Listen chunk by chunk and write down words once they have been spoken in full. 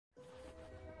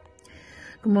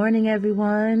Good morning,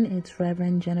 everyone. It's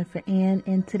Reverend Jennifer Ann,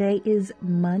 and today is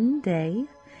Monday,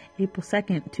 April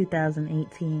 2nd,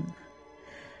 2018.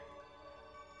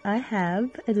 I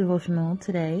have a devotional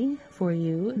today for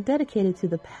you dedicated to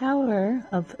the power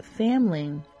of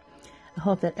family. I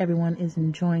hope that everyone is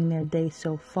enjoying their day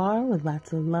so far with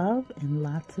lots of love and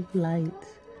lots of light.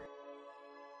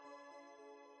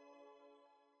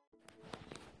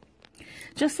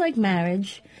 Just like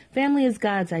marriage, family is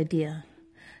God's idea.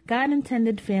 God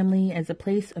intended family as a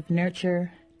place of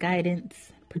nurture,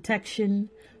 guidance, protection,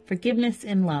 forgiveness,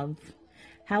 and love.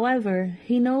 However,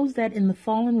 He knows that in the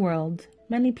fallen world,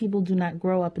 many people do not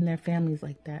grow up in their families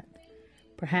like that.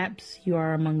 Perhaps you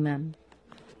are among them.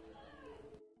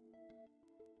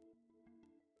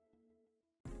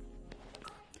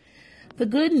 The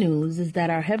good news is that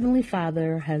our Heavenly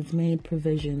Father has made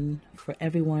provision for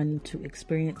everyone to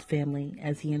experience family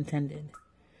as He intended.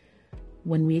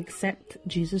 When we accept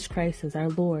Jesus Christ as our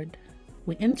Lord,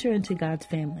 we enter into God's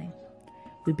family.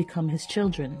 We become His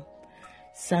children,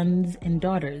 sons and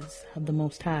daughters of the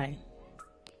Most High.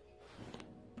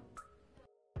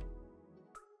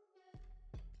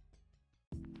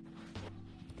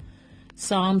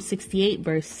 Psalm 68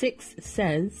 verse 6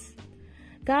 says,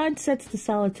 God sets the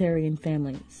solitary in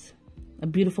families, a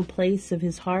beautiful place of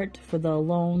His heart for the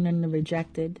alone and the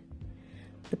rejected.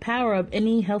 The power of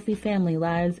any healthy family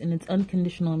lies in its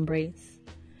unconditional embrace.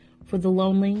 For the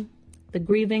lonely, the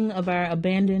grieving of our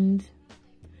abandoned,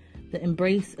 the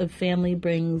embrace of family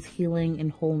brings healing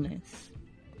and wholeness.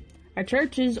 Our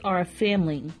churches are a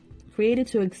family created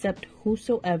to accept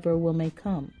whosoever may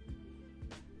come.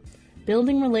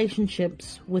 Building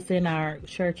relationships within our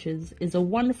churches is a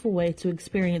wonderful way to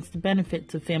experience the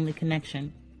benefits of family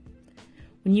connection.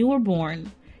 When you were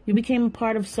born, you became a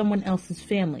part of someone else's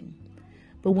family.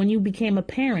 But when you became a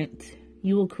parent,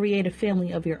 you will create a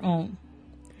family of your own.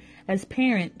 As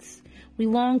parents, we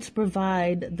long to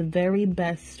provide the very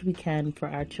best we can for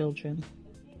our children.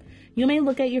 You may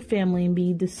look at your family and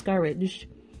be discouraged,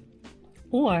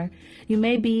 or you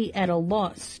may be at a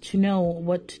loss to know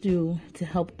what to do to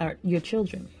help your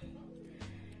children.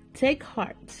 Take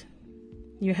heart.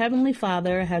 Your Heavenly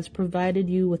Father has provided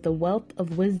you with a wealth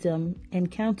of wisdom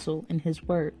and counsel in His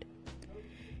Word,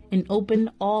 and open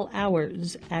all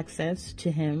hours access to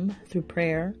Him through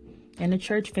prayer and a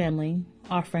church family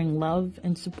offering love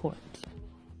and support.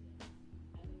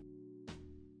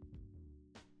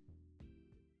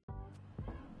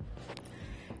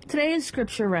 Today's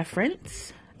scripture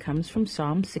reference comes from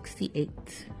Psalm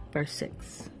 68, verse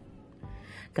 6.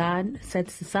 God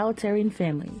sets the solitary in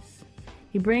families.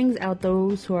 He brings out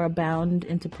those who are bound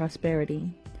into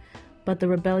prosperity, but the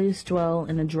rebellious dwell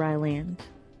in a dry land.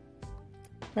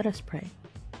 Let us pray.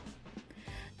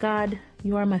 God,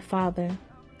 you are my Father.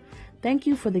 Thank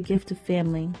you for the gift of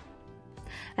family.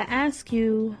 I ask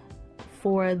you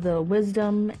for the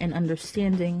wisdom and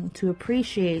understanding to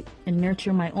appreciate and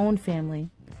nurture my own family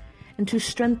and to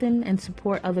strengthen and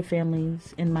support other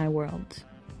families in my world.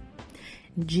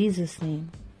 In Jesus'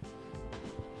 name,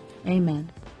 amen.